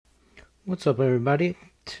What's up, everybody?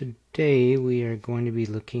 Today we are going to be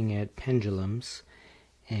looking at pendulums,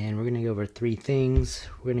 and we're going to go over three things.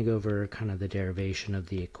 We're going to go over kind of the derivation of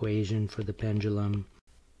the equation for the pendulum,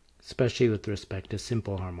 especially with respect to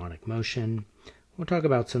simple harmonic motion. We'll talk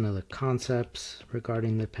about some of the concepts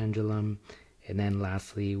regarding the pendulum, and then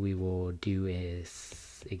lastly we will do an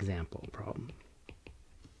example problem.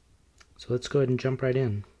 So let's go ahead and jump right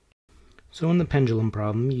in. So in the pendulum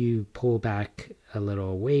problem, you pull back a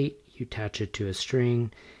little weight, you attach it to a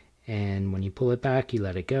string, and when you pull it back, you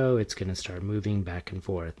let it go, it's going to start moving back and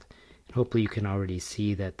forth. Hopefully you can already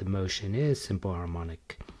see that the motion is simple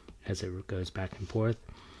harmonic as it goes back and forth.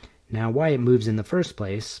 Now, why it moves in the first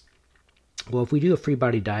place? Well, if we do a free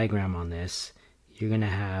body diagram on this, you're going to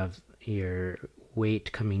have your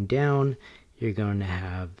weight coming down, you're going to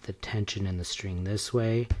have the tension in the string this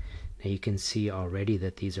way. Now you can see already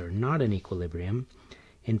that these are not in equilibrium.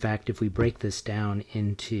 In fact, if we break this down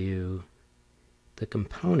into the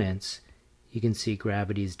components, you can see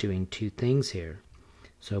gravity is doing two things here.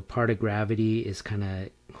 So part of gravity is kind of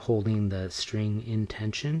holding the string in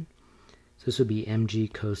tension. So this would be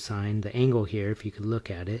mg cosine. The angle here, if you could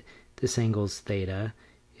look at it, this angle is theta.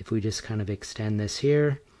 If we just kind of extend this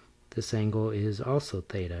here, this angle is also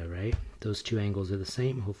theta, right? Those two angles are the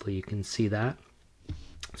same. Hopefully you can see that.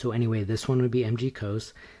 So anyway, this one would be mg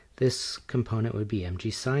cos. This component would be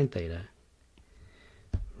mg sine theta,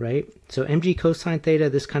 right? So mg cosine theta,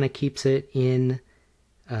 this kind of keeps it in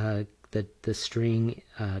the string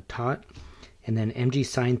taut. And then mg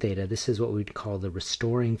sine theta, this is what we'd call the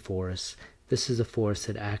restoring force. This is a force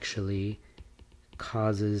that actually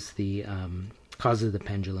causes the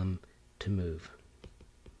pendulum to move.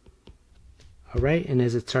 All right, and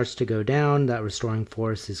as it starts to go down, that restoring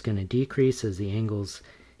force is going to decrease as the angle's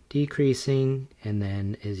decreasing, and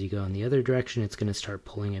then as you go in the other direction, it's going to start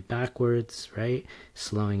pulling it backwards, right?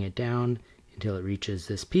 Slowing it down until it reaches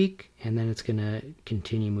this peak, and then it's going to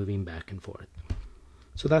continue moving back and forth.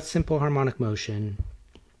 So that's simple harmonic motion.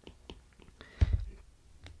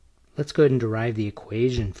 Let's go ahead and derive the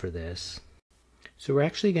equation for this. So we're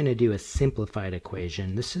actually going to do a simplified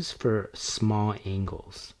equation. This is for small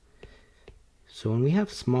angles. So when we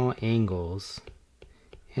have small angles,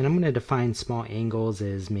 and I'm going to define small angles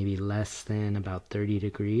as maybe less than about 30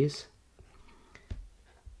 degrees.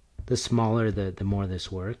 The smaller, the more this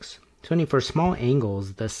works. So for small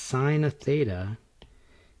angles, the sine of theta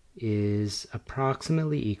is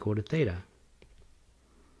approximately equal to theta.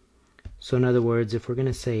 So in other words, if we're going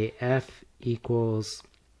to say f equals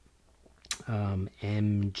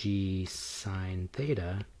mg sine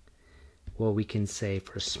theta, well, we can say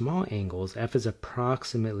for small angles, f is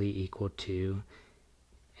approximately equal to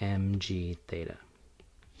mg theta.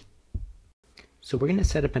 So we're going to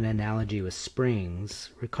set up an analogy with springs.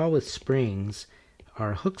 Recall with springs,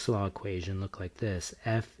 our Hooke's law equation looked like this: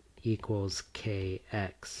 F equals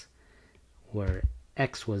kx, where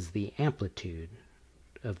x was the amplitude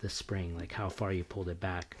of the spring, like how far you pulled it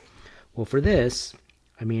back. Well, for this,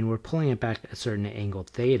 I mean, we're pulling it back a certain angle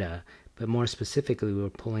theta, but more specifically, we're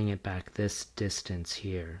pulling it back this distance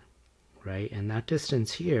here, right? And that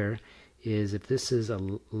distance here is, if this is a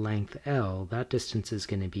length L, that distance is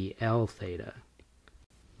going to be L theta.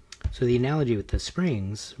 So the analogy with the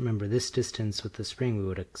springs, remember this distance with the spring we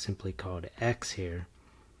would have simply called x here,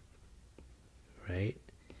 right?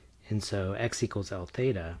 And so x equals L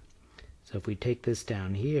theta. So if we take this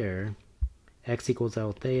down here, x equals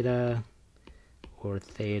L theta, or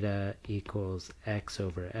theta equals x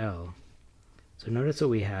over L. So notice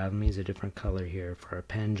what we have. Let me use a different color here for a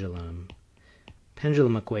pendulum.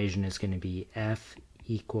 Pendulum equation is going to be F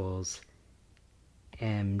equals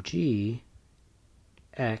mg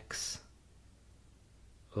x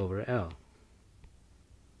over L.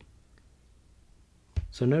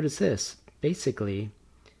 So notice this. Basically,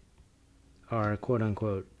 our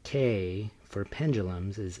quote-unquote K for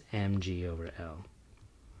pendulums is mg over L.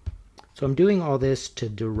 So I'm doing all this to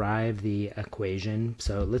derive the equation.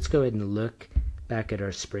 So let's go ahead and look back at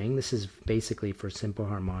our spring. This is basically for simple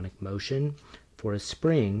harmonic motion. For a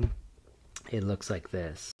spring, it looks like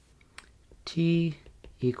this. T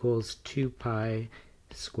equals 2 pi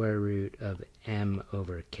square root of m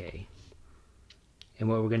over k. And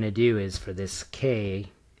what we're going to do is, for this k,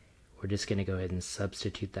 we're just going to go ahead and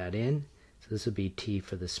substitute that in. So this would be T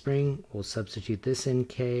for the spring. We'll substitute this in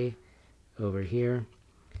k over here.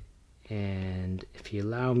 And if you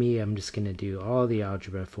allow me, I'm just going to do all the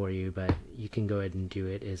algebra for you, but you can go ahead and do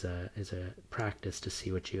it as a practice to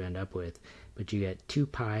see what you end up with. But you get 2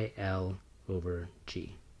 pi L over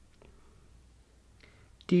G.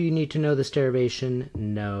 Do you need to know this derivation?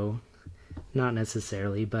 No, not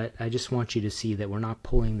necessarily, but I just want you to see that we're not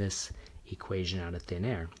pulling this equation out of thin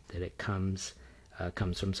air, that it comes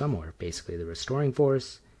from somewhere, basically the restoring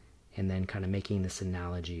force, and then kind of making this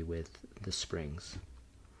analogy with the springs.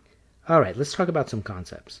 All right, let's talk about some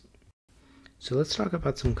concepts. So let's talk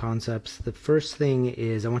about some concepts. The first thing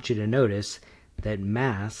is I want you to notice that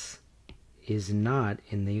mass is not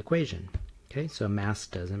in the equation. Okay, so mass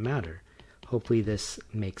doesn't matter. Hopefully this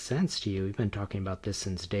makes sense to you. We've been talking about this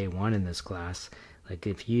since day one in this class. Like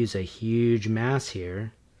if you use a huge mass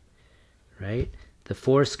here, right, the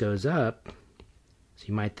force goes up, so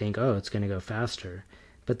you might think, oh, it's going to go faster.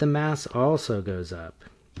 But the mass also goes up.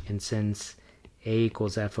 And since A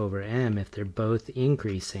equals F over m, if they're both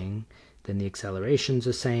increasing, then the acceleration's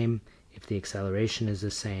the same. If the acceleration is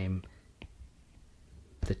the same,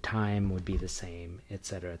 the time would be the same,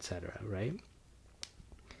 etc., right?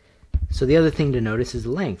 So the other thing to notice is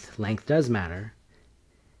length. Length does matter.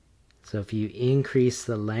 So if you increase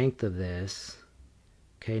the length of this,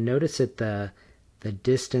 okay, notice that the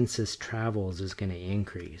distance this travels is going to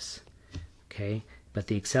increase, okay, but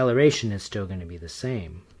the acceleration is still going to be the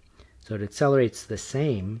same. So it accelerates the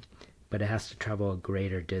same, but it has to travel a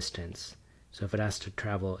greater distance. So if it has to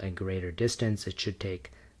travel a greater distance, it should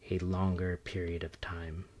take a longer period of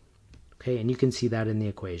time. Okay, and you can see that in the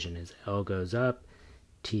equation. As L goes up,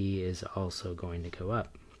 T is also going to go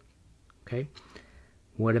up. Okay,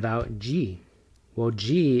 what about G? Well,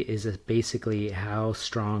 G is basically how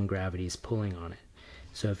strong gravity is pulling on it.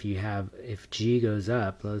 So if G goes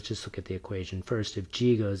up, let's just look at the equation first. If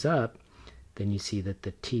G goes up, then you see that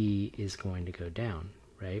the T is going to go down,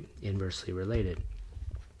 right? Inversely related.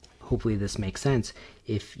 Hopefully this makes sense.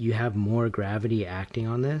 If you have more gravity acting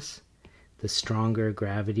on this, the stronger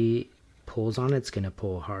gravity pulls on it, it's going to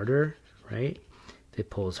pull harder, right? If it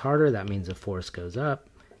pulls harder, that means the force goes up.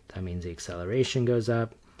 That means the acceleration goes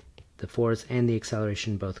up. The force and the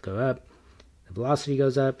acceleration both go up. The velocity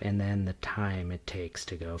goes up, and then the time it takes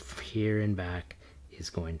to go here and back is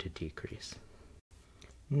going to decrease.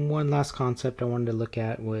 One last concept I wanted to look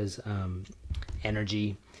at was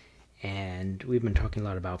energy. And we've been talking a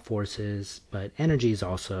lot about forces, but energy is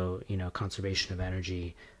also, conservation of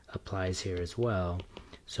energy applies here as well.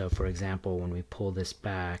 So for example, when we pull this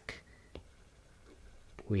back,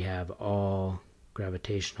 we have all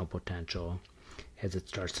gravitational potential. As it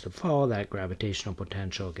starts to fall, that gravitational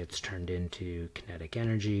potential gets turned into kinetic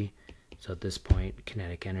energy. So at this point,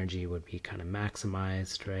 kinetic energy would be kind of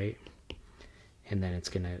maximized, right? And then it's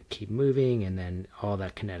going to keep moving, and then all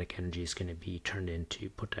that kinetic energy is going to be turned into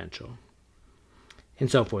potential,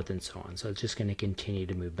 and so forth and so on. So it's just going to continue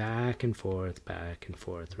to move back and forth,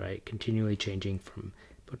 right? Continually changing from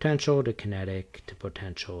potential to kinetic to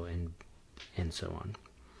potential, and so on.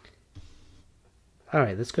 All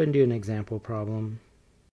right, let's go ahead and do an example problem.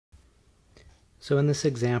 So in this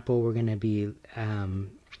example, we're going to be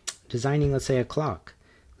designing, let's say, a clock.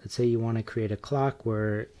 Let's say you want to create a clock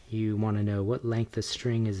where you want to know what length of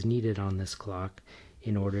string is needed on this clock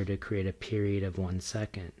in order to create a period of 1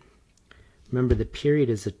 second. Remember, the period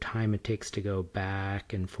is the time it takes to go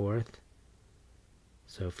back and forth.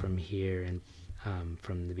 So from here and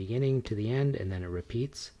from the beginning to the end, and then it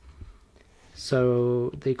repeats. So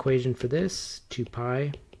the equation for this, 2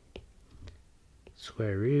 pi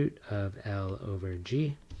square root of L over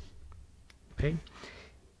G. Okay.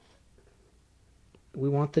 We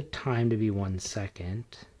want the time to be 1 second,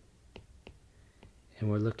 and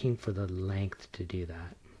we're looking for the length to do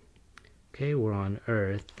that. Okay, we're on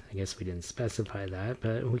Earth. I guess we didn't specify that,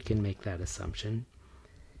 but we can make that assumption.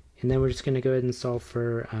 And then we're just going to go ahead and solve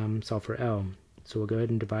for L. So we'll go ahead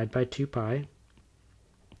and divide by 2 pi.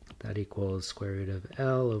 That equals square root of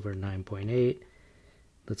L over 9.8.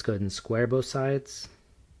 Let's go ahead and square both sides.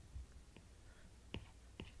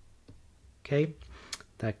 Okay,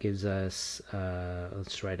 that gives us,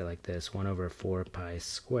 let's write it like this, 1 over 4 pi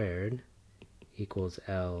squared equals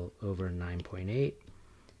L over 9.8. And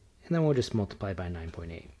then we'll just multiply by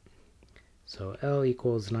 9.8. So L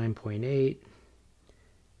equals 9.8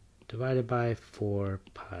 divided by 4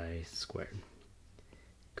 pi squared.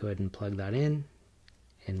 Go ahead and plug that in,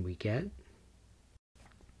 and we get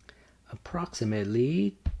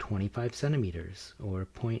approximately 25 centimeters, or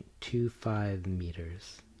 0.25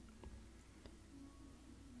 meters.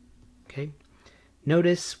 Okay.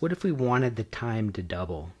 Notice, what if we wanted the time to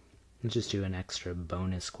double? Let's just do an extra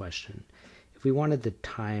bonus question. If we wanted the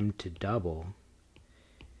time to double,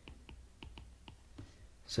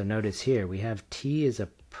 so notice here we have t is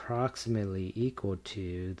approximately equal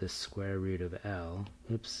to the square root of L.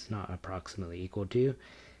 Oops, not approximately equal to.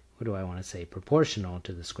 What do I want to say? Proportional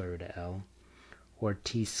to the square root of L. Or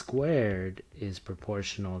t squared is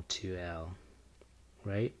proportional to L,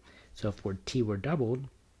 right? So if t were doubled,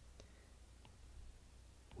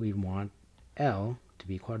 we want L to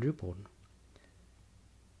be quadrupled.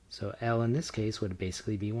 So L in this case would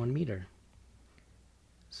basically be 1 meter.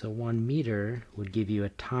 So 1 meter would give you a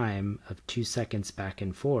time of 2 seconds back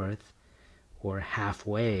and forth, or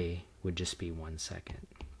halfway would just be 1 second.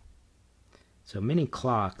 So many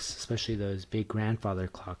clocks, especially those big grandfather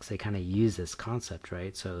clocks, they kind of use this concept,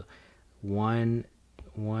 right? So one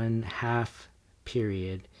half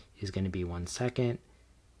period is going to be 1 second,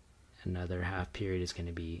 another half period is going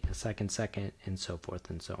to be a second, and so forth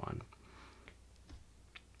and so on.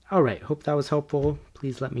 All right, hope that was helpful.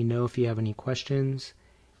 Please let me know if you have any questions,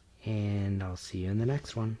 and I'll see you in the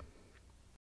next one.